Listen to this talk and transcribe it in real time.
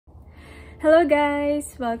Hello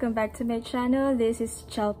guys! Welcome back to my channel. This is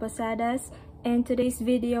Tselle Posadas, and today's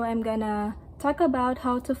video I'm gonna talk about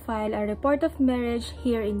how to file a report of marriage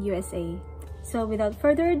here in USA. So without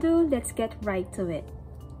further ado, let's get right to it.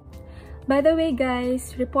 By the way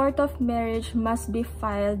guys, report of marriage must be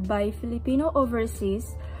filed by Filipino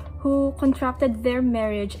overseas who contracted their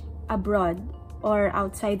marriage abroad or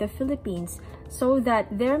outside the Philippines, so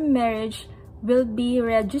that their marriage will be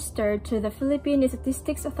registered to the Philippine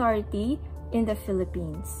Statistics Authority in the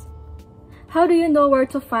Philippines. How do you know where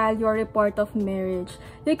to file your report of marriage?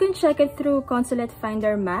 You can check it through Consulate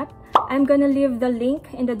Finder map. I'm gonna leave the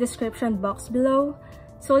link in the description box below.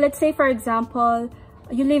 So let's say for example,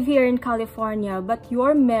 you live here in California but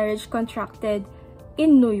your marriage contracted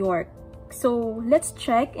in New York. So let's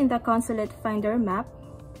check in the Consulate Finder map.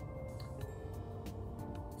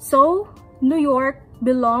 So New York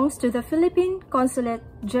belongs to the Philippine Consulate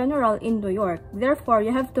General in New York. Therefore,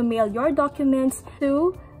 you have to mail your documents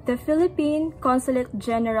to the Philippine Consulate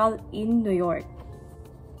General in New York.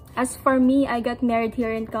 As for me, I got married here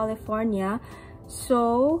in California,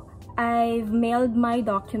 so I've mailed my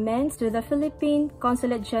documents to the Philippine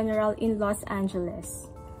Consulate General in Los Angeles.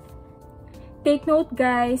 Take note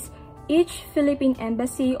guys, each Philippine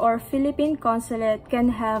Embassy or Philippine Consulate can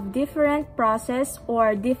have different process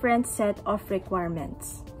or different set of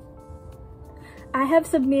requirements. I have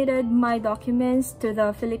submitted my documents to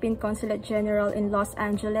the Philippine Consulate General in Los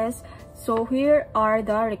Angeles, so here are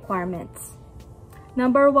the requirements.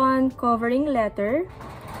 Number 1, covering letter.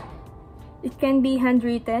 It can be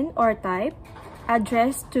handwritten or typed,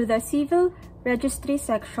 addressed to the Civil Registry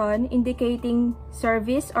section indicating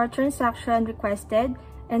service or transaction requested,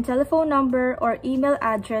 and telephone number or email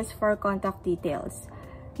address for contact details.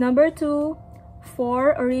 Number 2,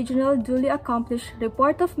 for original duly accomplished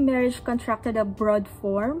report of marriage contracted abroad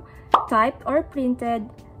form, typed or printed,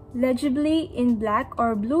 legibly in black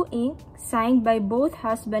or blue ink, signed by both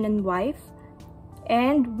husband and wife,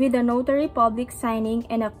 and with a notary public signing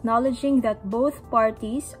and acknowledging that both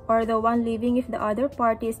parties, or the one living if the other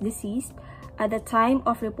party is deceased, at the time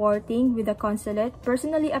of reporting with the consulate,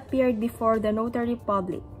 personally appeared before the notary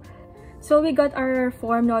public. So we got our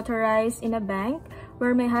form notarized in a bank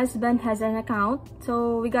where my husband has an account,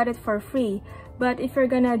 so we got it for free. But if you're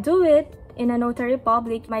gonna do it in a notary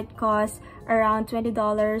public, it might cost around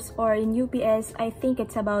 $20, or in UPS, I think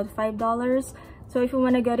it's about $5. So if you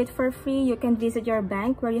want to get it for free, you can visit your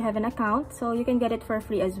bank where you have an account, so you can get it for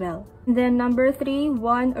free as well. And then number 3,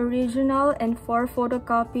 1 original and 4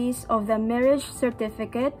 photocopies of the marriage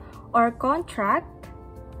certificate or contract.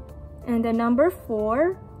 And then number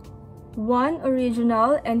 4, 1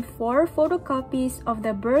 original and 4 photocopies of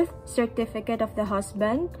the birth certificate of the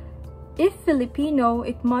husband. If Filipino,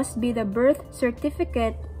 it must be the birth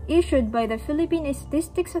certificate issued by the Philippine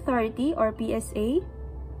Statistics Authority or PSA.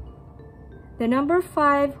 The number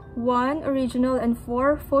 5, 1 original and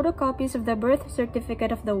 4 photocopies of the birth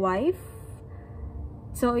certificate of the wife.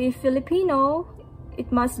 So if Filipino,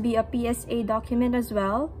 it must be a PSA document as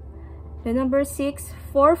well. The number 6,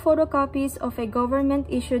 4 photocopies of a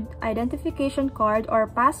government-issued identification card or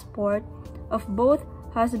passport of both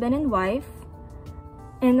husband and wife.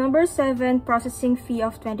 And number 7, processing fee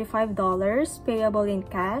of $25 payable in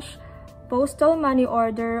cash, postal money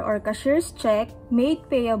order or cashier's check made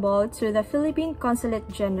payable to the Philippine Consulate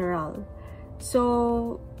General.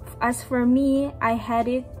 So as for me, I had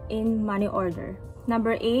it in money order.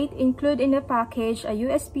 Number 8, include in the package a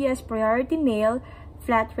USPS priority mail,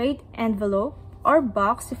 flat rate envelope or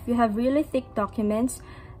box if you have really thick documents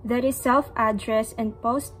that is self-addressed and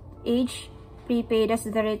post-age prepaid as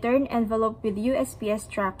the return envelope with USPS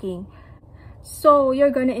tracking. So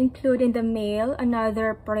you're gonna include in the mail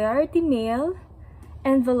another priority mail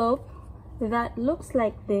envelope that looks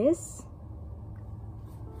like this,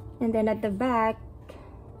 and then at the back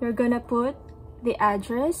you're gonna put the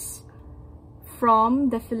address from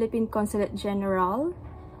the Philippine Consulate General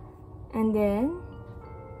and then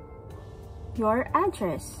your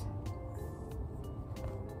address.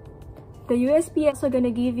 The USPS is also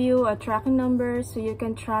gonna give you a tracking number so you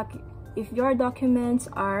can track if your documents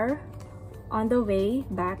are on the way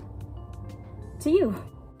back to you.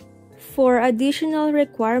 For additional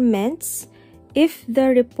requirements, if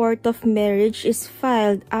the report of marriage is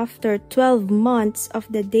filed after 12 months of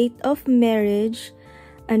the date of marriage,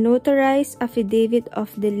 a notarized affidavit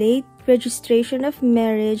of delayed registration of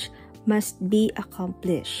marriage must be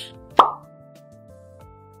accomplished.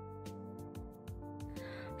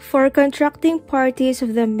 For contracting parties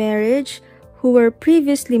of the marriage who were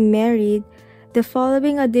previously married, the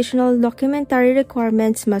following additional documentary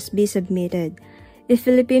requirements must be submitted. The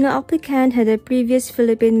Filipino applicant had a previous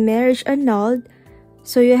Philippine marriage annulled,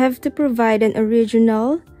 so you have to provide an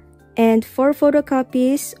original and 4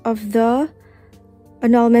 photocopies of the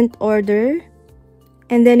annulment order.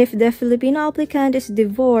 And then if the Filipino applicant is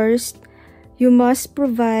divorced, you must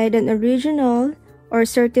provide an original or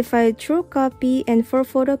certified true copy and 4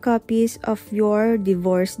 photocopies of your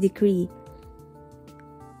divorce decree.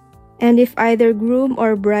 And if either groom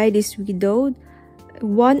or bride is widowed,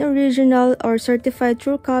 1 original or certified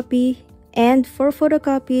true copy and 4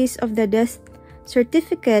 photocopies of the death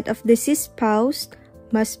certificate of deceased spouse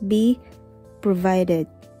must be provided.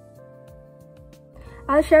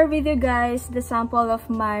 I'll share with you guys the sample of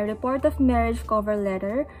my report of marriage cover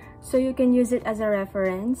letter so you can use it as a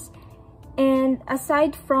reference. And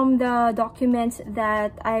aside from the documents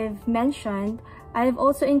that I've mentioned, I've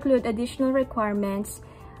also included additional requirements.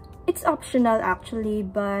 It's optional actually,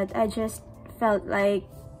 but I just felt like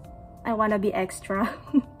I want to be extra.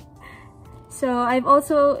 So I've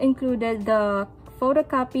also included the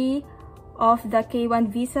photocopy of the K1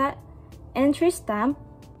 visa entry stamp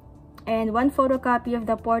and 1 photocopy of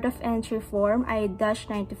the port of entry form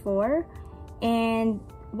I-94 and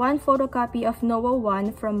 1 photocopy of NOA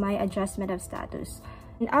 1 from my adjustment of status.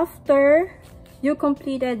 And after you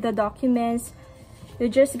completed the documents,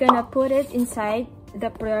 you're just gonna put it inside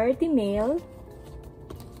the priority mail.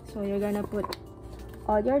 So you're gonna put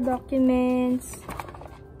all your documents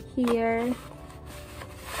here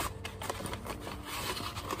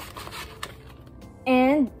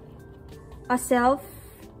and a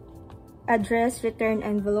self-addressed return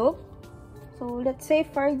envelope. So let's say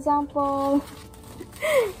for example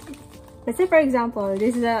this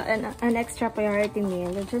is an extra priority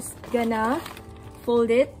mail. You're just gonna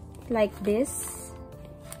fold it like this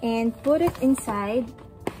and put it inside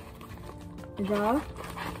the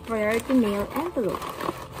priority mail envelope,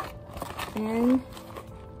 and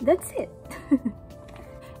that's it.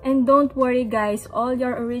 And don't worry guys, all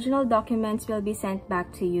your original documents will be sent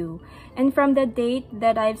back to you. And from the date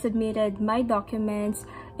that I've submitted my documents,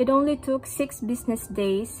 it only took 6 business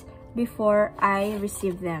days before I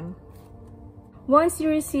received them. Once you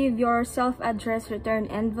receive your self-addressed return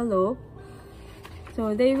envelope,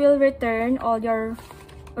 so they will return all your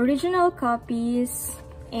original copies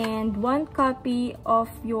and 1 copy of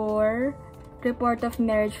your report of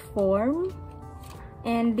marriage form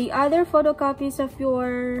and the other photocopies of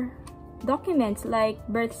your documents like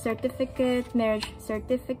birth certificate, marriage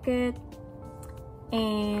certificate,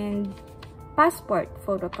 and passport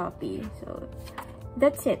photocopy. So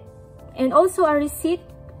that's it. And also a receipt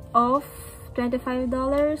of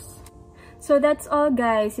 $25. So that's all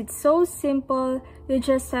guys. It's so simple. You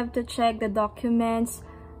just have to check the documents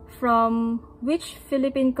from which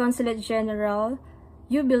Philippine Consulate General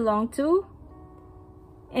you belong to.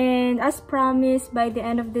 And as promised, by the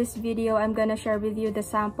end of this video, I'm gonna share with you the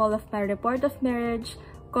sample of my report of marriage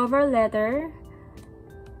cover letter.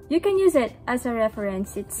 You can use it as a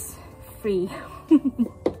reference. It's free.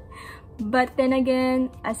 But then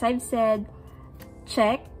again, as I've said,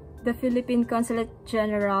 check the Philippine Consulate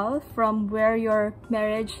General from where your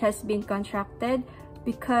marriage has been contracted,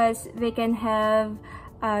 because they can have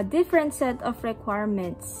a different set of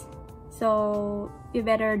requirements. So you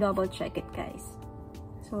better double check it guys.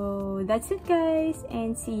 So that's it guys,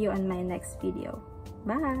 and see you on my next video.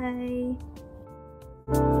 Bye!